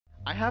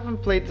I haven't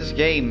played this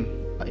game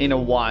in a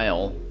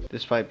while,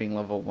 despite being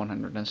level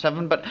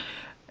 107, but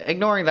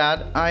ignoring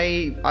that,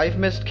 I've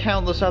missed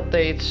countless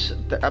updates.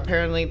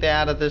 Apparently they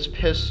added this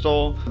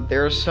pistol.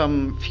 There's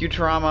some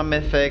Futurama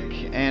mythic,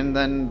 and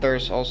then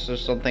there's also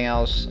something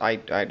else. I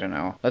don't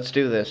know. Let's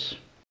do this.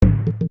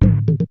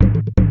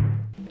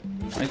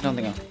 There's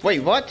nothing else. Wait,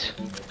 what?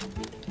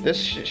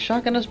 This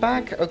shotgun is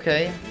back?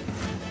 Okay.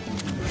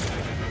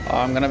 Oh,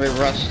 I'm gonna be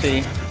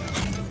rusty.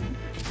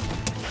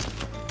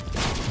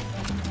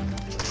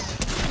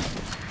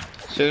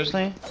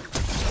 Seriously?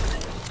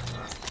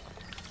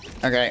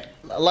 Okay,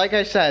 like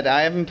I said,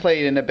 I haven't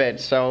played in a bit,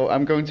 so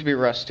I'm going to be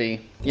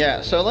rusty. Yeah,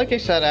 so like I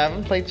said, I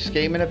haven't played this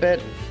game in a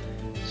bit,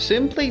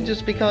 simply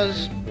just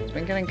because it's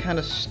been getting kind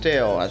of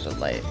stale as of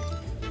late.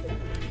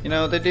 You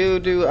know, they do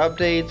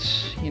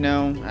updates, you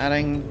know,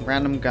 adding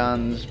random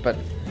guns, but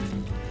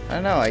I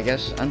don't know, I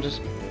guess I'm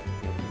just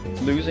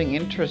losing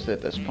interest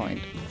at this point.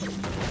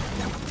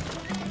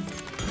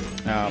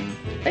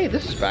 Hey,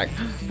 this is back.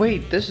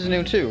 Wait, this is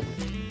new too.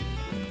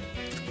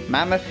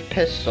 Mammoth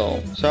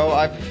pistol. So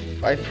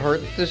I've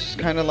heard this is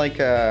kind of like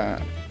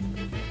a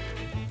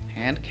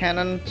hand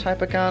cannon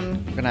type of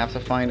gun. I'm gonna have to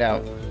find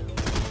out.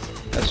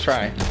 Let's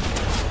try.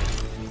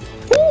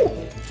 Woo!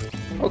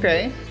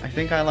 Okay, I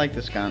think I like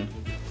this gun.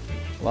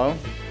 Hello?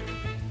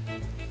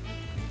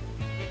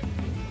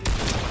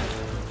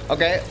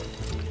 Okay.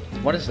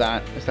 What is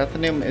that? Is that the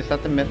new? Is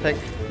that the mythic?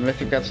 The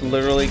mythic that's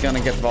literally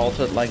gonna get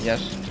vaulted like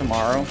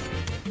tomorrow.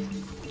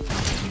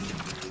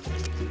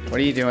 What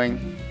are you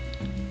doing?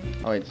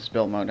 Oh wait, this is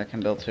build mode. I can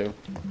build too.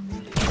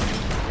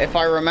 If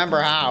I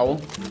remember how.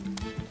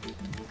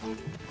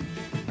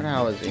 Where the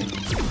hell is he?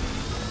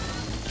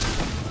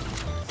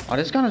 Oh,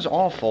 this gun is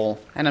awful.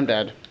 And I'm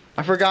dead.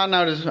 I've forgotten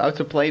how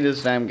to play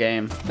this damn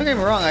game. Don't get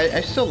me wrong, I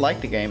still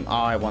like the game. Oh,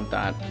 I want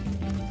that.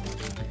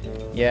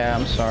 Yeah,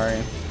 I'm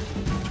sorry.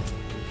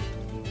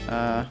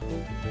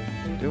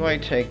 Do I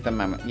take the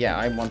mammoth? Yeah,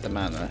 I want the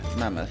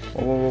mammoth.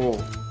 Whoa, whoa,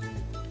 whoa.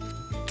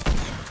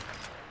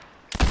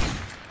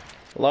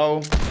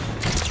 Hello?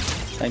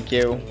 Thank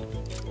you.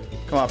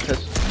 Come on,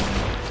 piss.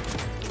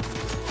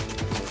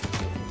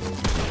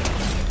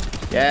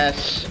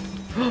 Yes!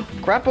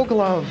 Grapple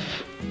glove!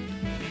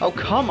 Oh,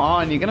 come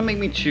on! You're gonna make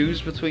me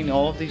choose between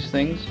all of these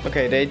things?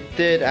 Okay, they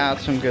did add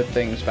some good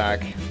things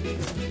back.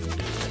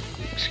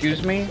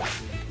 Excuse me?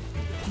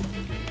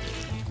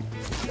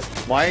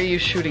 Why are you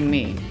shooting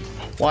me?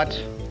 What?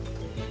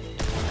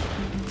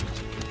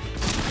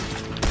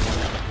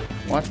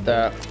 What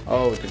the?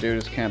 Oh, the dude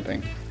is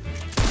camping.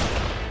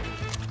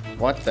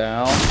 What the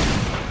hell?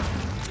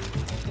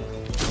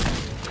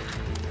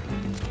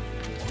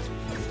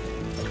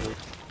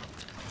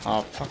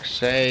 Oh, fuck's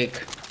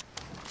sake.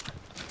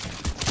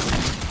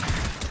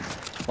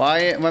 Why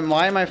am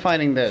I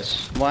fighting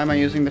this? Why am I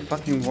using the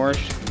fucking worst?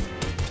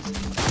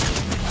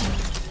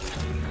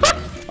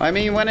 I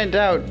mean, when in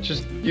doubt,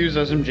 just use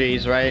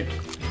SMGs, right?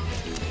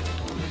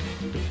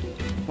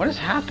 What is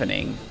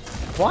happening?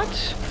 What?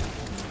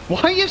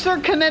 Why is there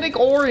kinetic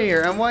ore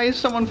here? And why is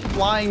someone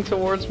flying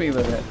towards me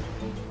with it?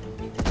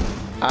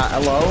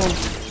 Hello?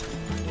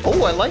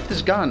 Oh, I like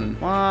this gun.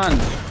 Come on.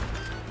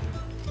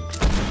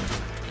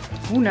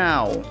 Who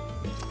now?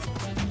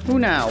 Who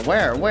now?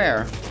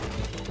 Where?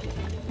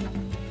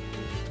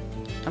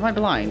 Am I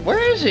blind? Where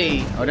is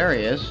he? Oh, there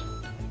he is.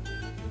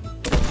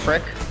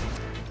 Frick.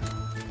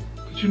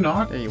 Did you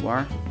not? There you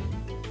are.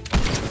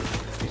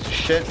 Piece of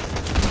shit.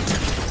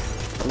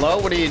 Hello?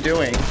 What are you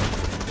doing?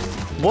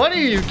 What are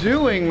you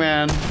doing,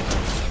 man?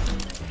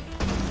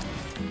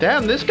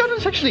 Damn, this gun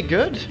is actually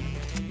good.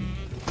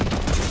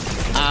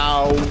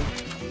 Ow.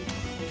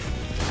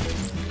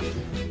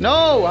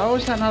 No! How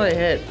was that not a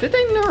hit? Did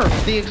they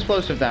nerf the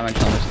explosive damage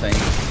on this thing?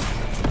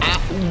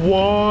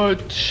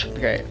 What?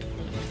 Okay.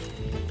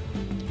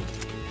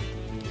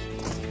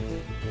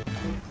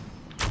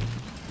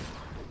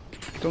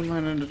 Don't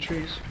land in the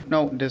trees.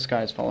 No, this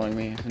guy's following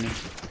me, isn't he?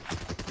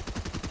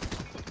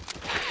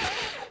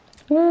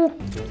 Woo.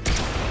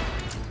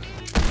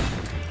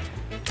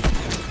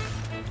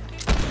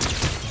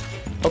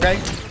 Okay.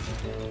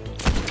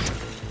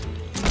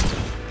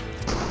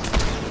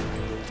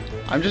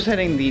 I'm just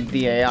hitting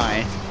the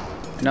AI,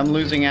 and I'm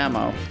losing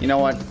ammo. You know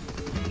what?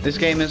 This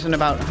game isn't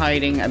about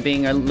hiding and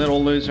being a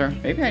little loser.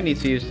 Maybe I need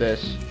to use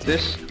this.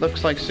 This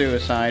looks like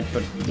suicide,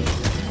 but...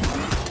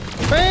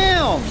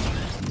 BAM!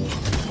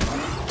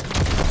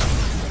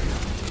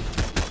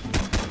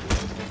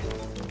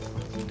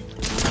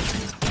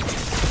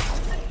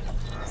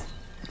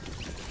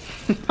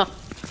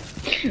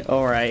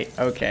 Alright,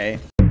 okay.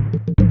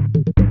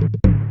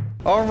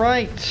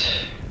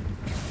 Alright!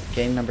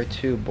 Game number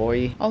 2,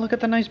 boy. Oh, look at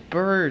the nice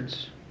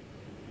birds.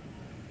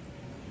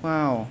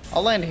 Wow.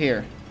 I'll land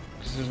here.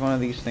 This is one of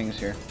these things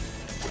here.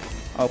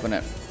 Open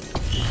it.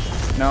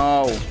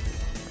 No!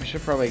 I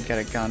should probably get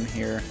a gun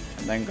here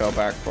and then go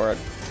back for it.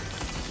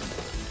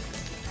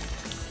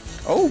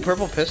 Oh,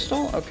 purple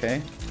pistol?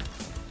 Okay.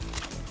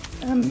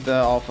 And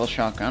the awful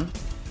shotgun.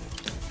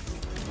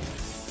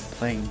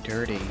 Playing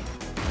dirty.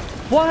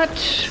 What?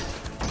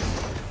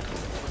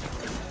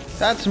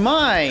 That's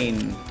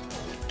mine!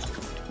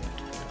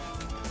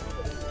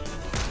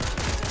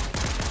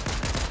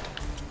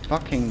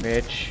 Fucking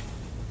bitch.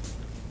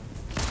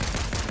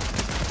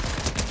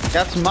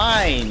 That's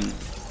mine!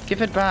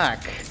 Give it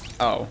back.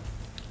 Oh.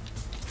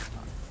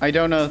 I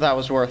don't know if that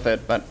was worth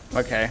it, but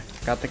okay.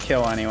 Got the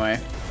kill anyway.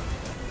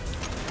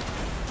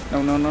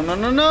 No, no, no, no,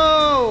 no,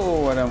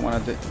 no! I don't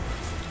want to do...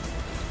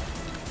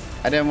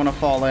 I didn't want to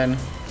fall in.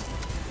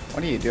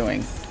 What are you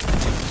doing?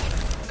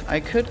 I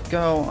could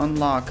go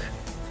unlock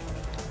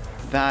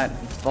that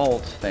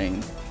vault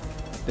thing.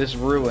 This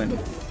ruin.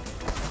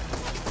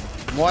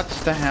 What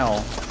the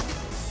hell?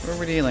 What are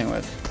we dealing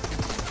with?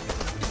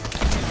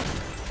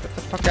 Get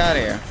the fuck out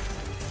of here.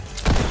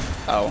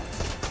 Oh.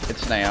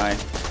 It's an AI.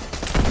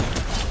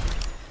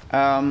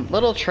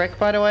 Little trick,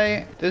 by the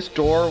way. This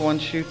door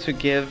wants you to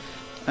give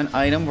an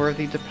item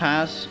worthy to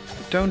pass.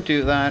 Don't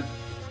do that.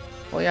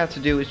 All you have to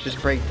do is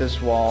just break this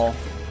wall.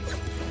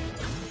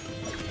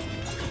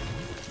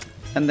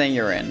 And then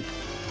you're in.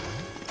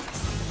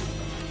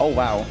 Oh,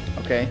 wow.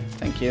 Okay,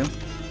 thank you.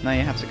 Now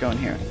you have to go in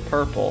here.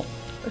 Purple.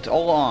 It's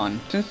all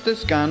on. Since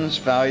this gun's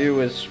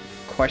value is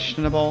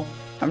questionable,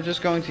 I'm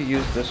just going to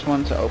use this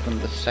one to open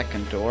the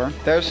second door.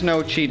 There's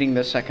no cheating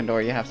the second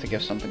door. You have to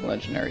give something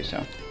legendary,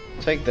 so...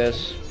 Take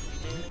this.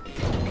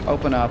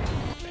 Open up.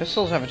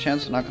 Pistols have a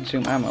chance to not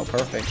consume ammo.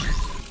 Perfect.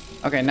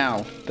 Okay,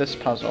 now, this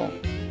puzzle.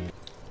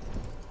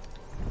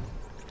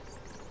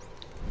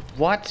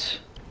 What?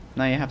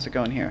 Now you have to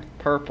go in here.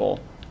 Purple.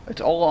 It's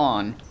all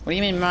on. What do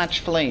you mean match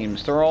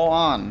flames? They're all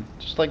on.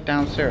 Just like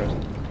downstairs.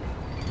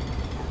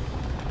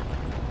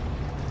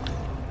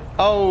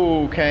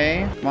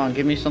 Okay. Come on,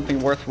 give me something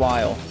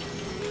worthwhile.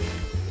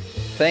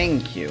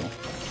 Thank you.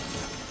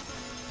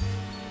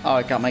 Oh,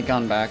 I got my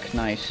gun back.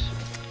 Nice.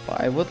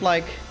 But I would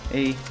like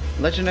a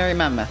legendary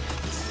mammoth.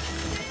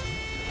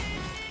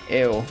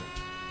 Ew.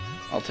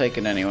 I'll take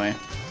it anyway.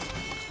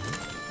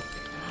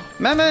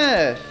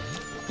 Mammoth!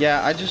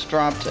 Yeah, I just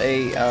dropped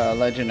a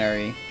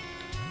legendary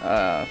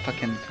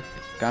fucking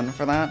gun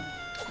for that.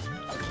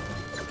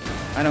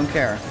 I don't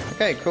care.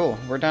 Okay, cool.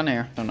 We're done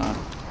here. No, not.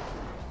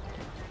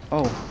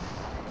 Oh.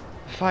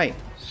 Fight.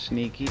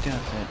 Sneaky does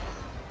it.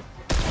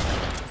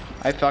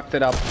 I fucked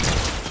it up.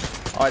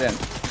 Oh, I didn't.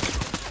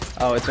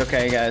 Oh, it's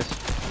okay, guys.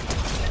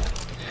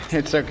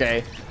 It's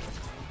okay.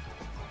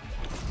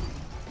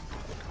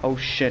 Oh,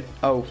 shit.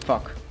 Oh,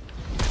 fuck.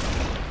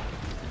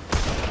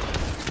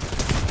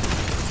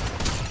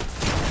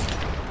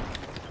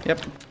 Yep.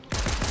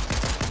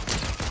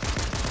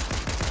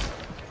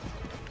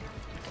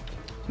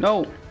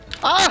 No.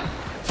 Ah!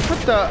 What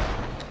the?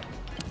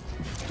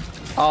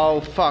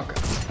 Oh, fuck.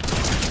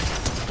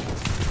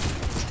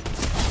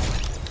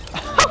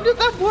 How did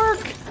that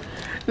work?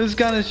 This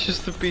gun is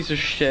just a piece of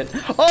shit.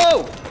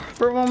 Oh!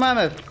 Purple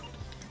mammoth.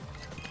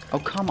 Oh,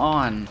 come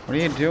on. What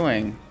are you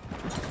doing?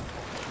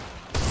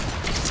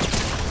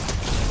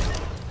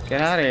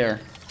 Get out of here.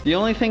 The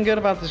only thing good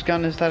about this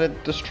gun is that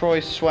it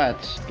destroys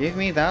sweats. Give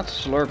me that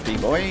Slurpee,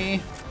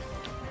 boy.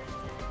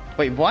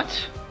 Wait,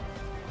 what?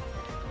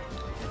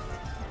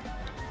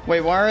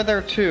 Wait, why are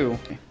there two?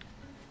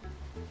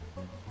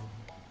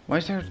 Why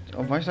is there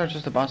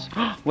just a boss?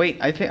 Wait,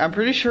 I'm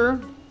pretty sure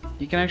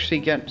you can actually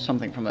get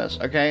something from this,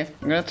 okay?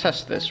 I'm gonna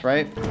test this,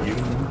 right? You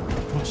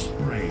must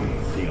brave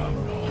the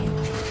unknown.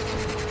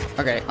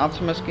 Okay,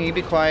 Optimus, can you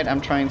be quiet?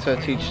 I'm trying to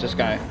teach this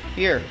guy.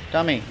 Here,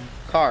 dummy.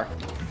 Car.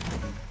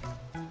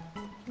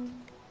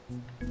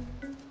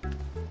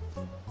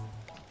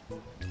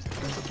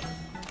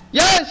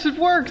 Yes, it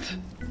worked!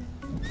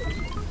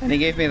 And he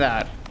gave me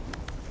that.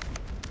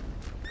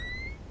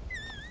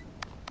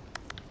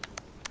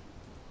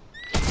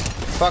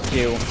 Fuck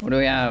you. What do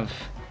we have?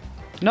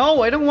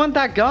 No, I don't want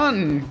that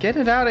gun! Get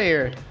it out of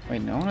here!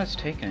 Wait, no one has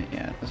taken it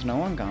yet. Has no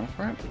one gone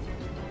for it?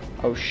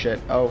 Oh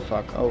shit. Oh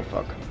fuck. Oh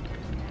fuck.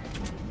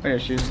 Wait,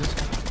 let's use this.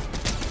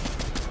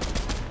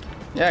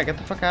 Yeah, get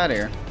the fuck out of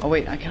here. Oh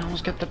wait, I can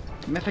almost get the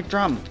mythic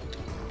drum.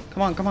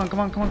 Come on, come on, come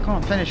on, come on, come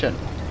on. Finish it.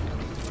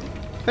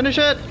 Finish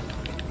it!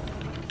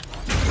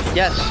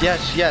 Yes,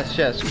 yes, yes,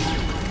 yes.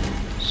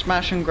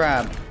 Smash and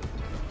grab.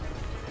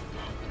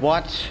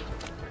 What?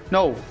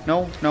 No,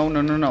 no, no,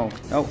 no, no, no.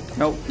 No,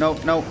 no, no,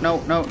 no,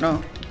 no, no,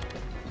 no.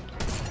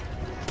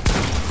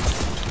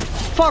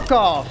 Fuck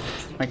off!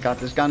 My god,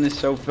 this gun is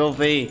so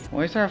filthy.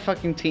 Why is there a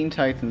fucking Teen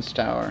Titans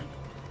tower?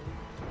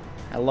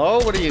 Hello?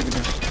 What are you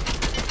doing?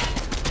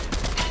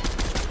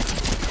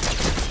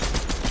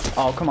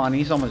 Oh, come on,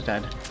 he's almost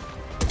dead.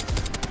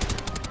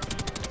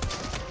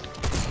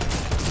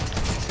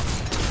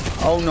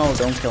 Oh no,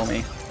 don't kill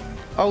me.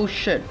 Oh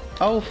shit.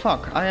 Oh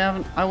fuck.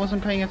 I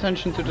wasn't paying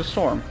attention to the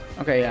storm.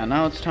 Okay, yeah,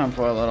 now it's time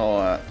for a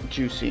little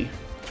juicy.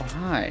 Oh,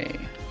 hi.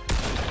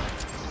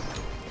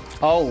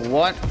 Oh,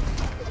 what?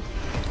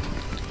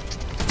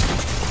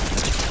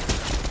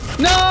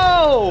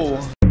 No!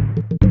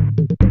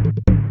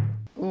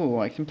 Ooh,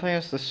 I can play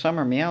as the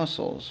Summer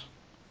Meowscles.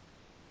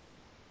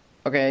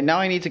 Okay, now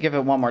I need to give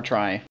it one more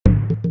try.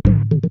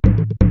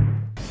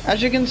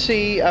 As you can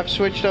see, I've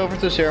switched over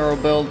to Zero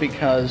build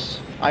because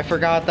I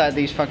forgot that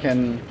these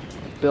fucking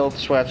build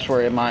sweats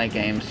were in my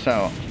game,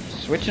 so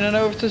switching it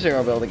over to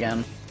zero build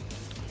again.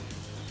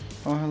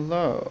 Oh,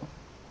 hello.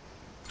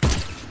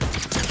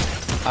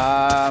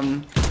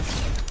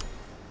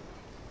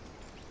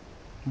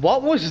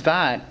 What was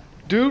that?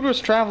 Dude was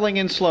traveling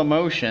in slow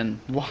motion.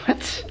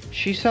 What?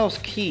 She sells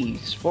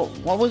keys.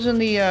 What was in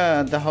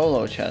the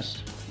holo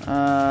chest?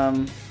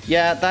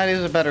 Yeah, that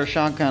is a better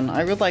shotgun.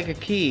 I would like a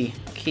key.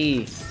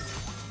 Key.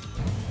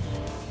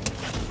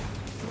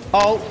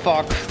 Oh,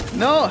 fuck.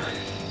 No!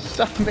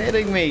 Stop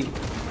hitting me.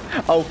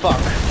 Oh, fuck.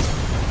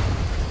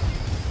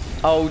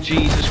 Oh,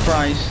 Jesus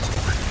Christ.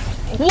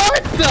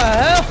 What the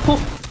hell?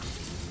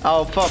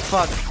 Oh,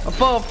 fuck.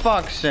 For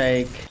fuck's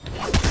sake.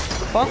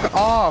 Fuck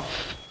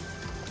off.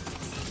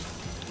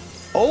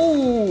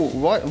 Oh,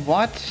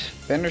 what?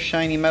 Bender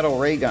shiny metal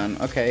ray gun.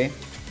 Okay.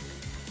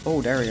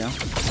 Oh, there we go.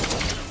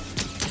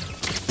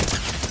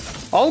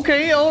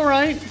 Okay,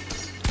 alright.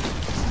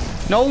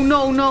 No.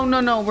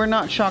 We're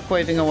not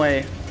shockwaving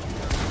away.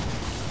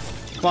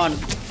 Come on.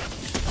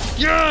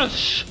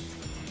 Yes!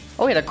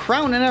 Oh, he had a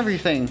crown and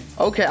everything.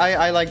 Okay,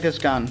 I like this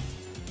gun.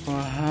 Oh,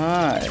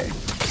 hi.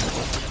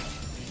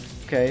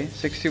 Okay,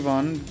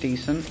 61.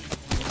 Decent.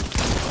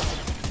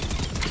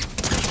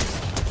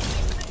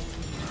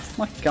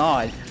 My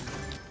god.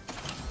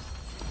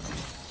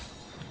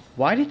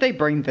 Why did they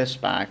bring this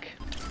back?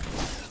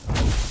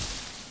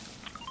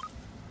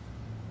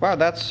 Wow,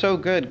 that's so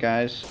good,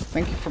 guys.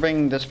 Thank you for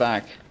bringing this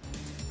back.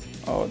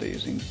 Oh, they're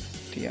using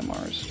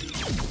DMRs.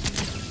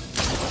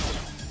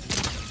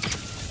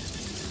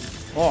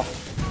 Oh,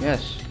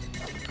 yes.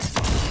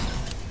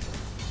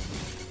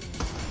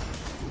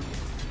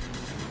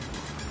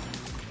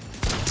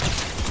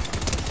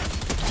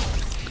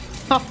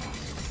 Huh.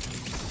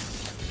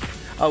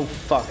 Oh,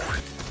 fuck.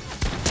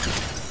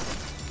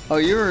 Oh,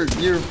 you're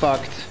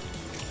fucked.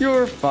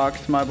 You're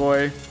fucked, my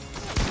boy.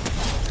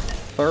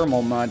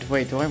 Thermal mud.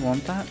 Wait, do I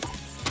want that?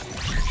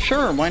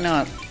 Sure, why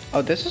not?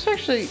 Oh, this is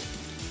actually...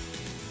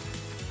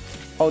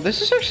 Oh,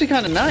 this is actually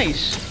kind of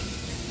nice.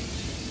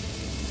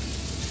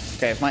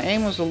 Okay, if my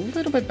aim was a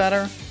little bit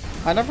better.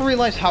 I never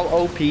realized how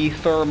OP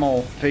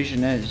thermal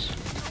vision is.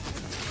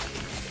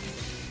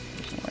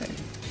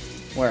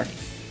 Where?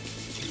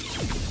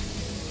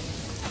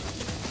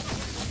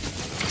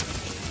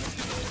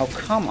 Oh,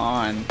 come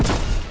on.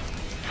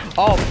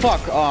 Oh,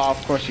 fuck. Oh,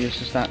 of course he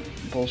uses that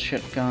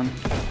bullshit gun.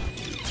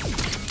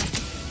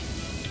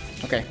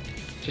 Okay,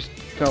 just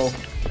go.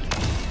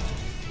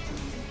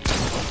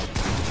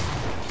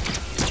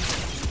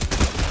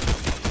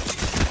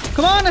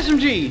 Come on,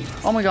 SMG!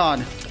 Oh my god.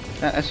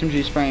 That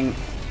SMG spraying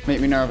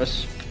made me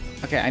nervous.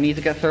 Okay, I need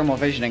to get thermal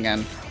vision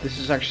again. This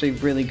is actually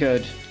really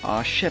good.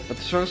 Oh shit, but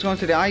the circle's going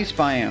to the ice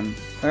biome.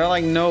 There are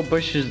like no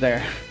bushes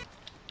there.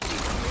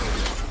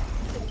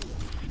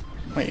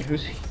 Wait,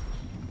 who's he?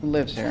 Who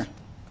lives here?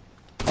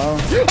 Oh.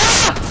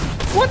 Ah!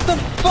 What the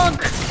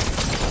fuck?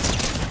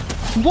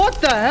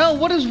 What the hell?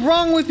 What is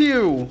wrong with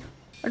you?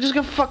 I just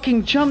got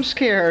fucking jump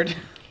scared.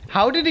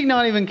 How did he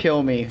not even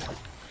kill me?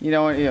 You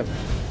know what? Yeah.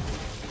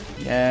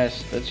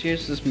 Yes, let's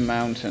use this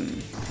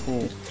mountain.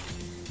 Cool.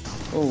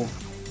 Oh.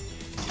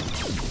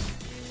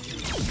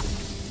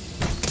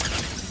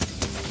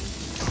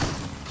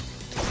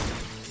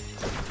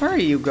 Where are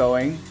you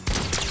going?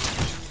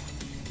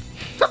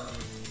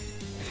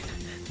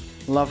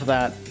 Love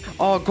that.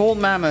 Oh, gold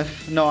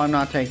mammoth. No, I'm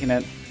not taking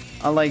it.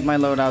 I like my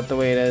loadout the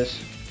way it is.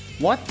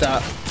 What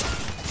the?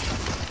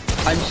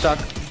 I'm stuck.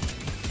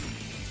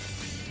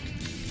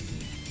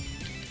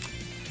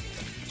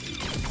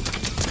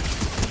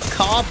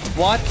 Cop?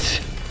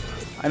 What?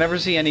 I never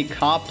see any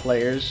cop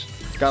players.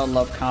 Gotta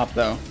love cop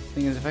though.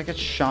 Thing is, if I get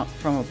shot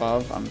from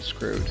above, I'm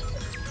screwed.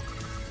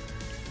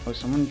 Oh,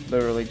 someone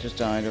literally just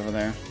died over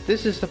there.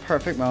 This is the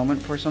perfect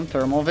moment for some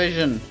thermal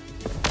vision.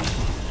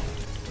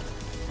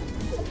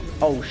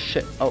 Oh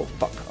shit. Oh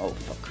fuck. Oh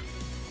fuck.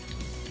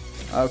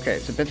 Okay,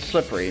 it's a bit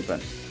slippery,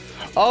 but...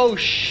 Oh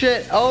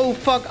shit. Oh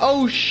fuck.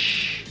 Oh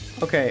shh.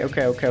 Okay.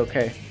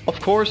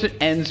 Of course it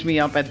ends me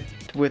up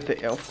with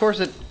it. Of course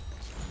it...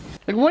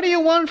 Like, what do you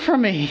want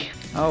from me?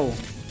 Oh.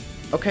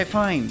 Okay,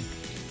 fine.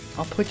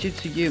 I'll put you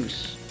to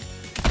use.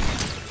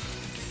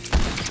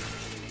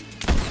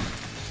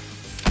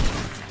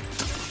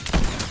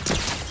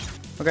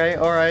 Okay,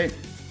 alright.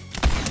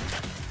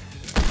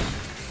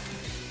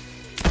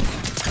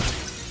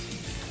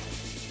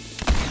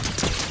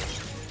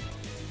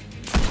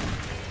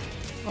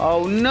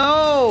 Oh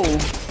no!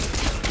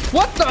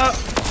 What the?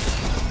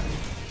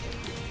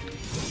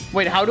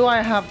 Wait, how do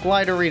I have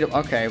glider read?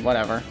 Okay,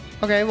 whatever.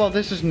 Okay, well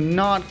this is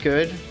not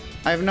good.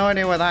 I have no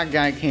idea where that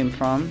guy came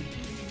from.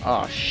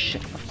 Oh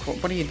shit, of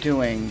course. What are you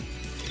doing?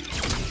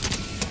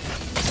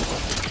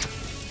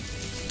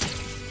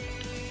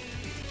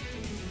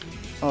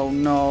 Oh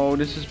no,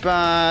 this is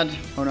bad.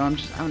 Oh no, I'm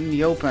just out in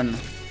the open.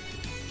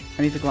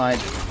 I need to glide.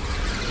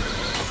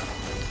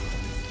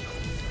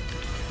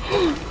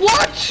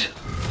 What?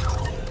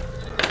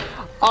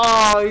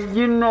 Oh,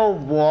 you know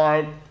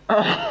what?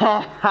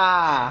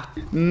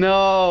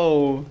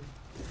 No.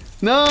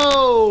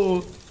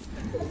 No.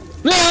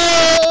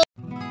 No!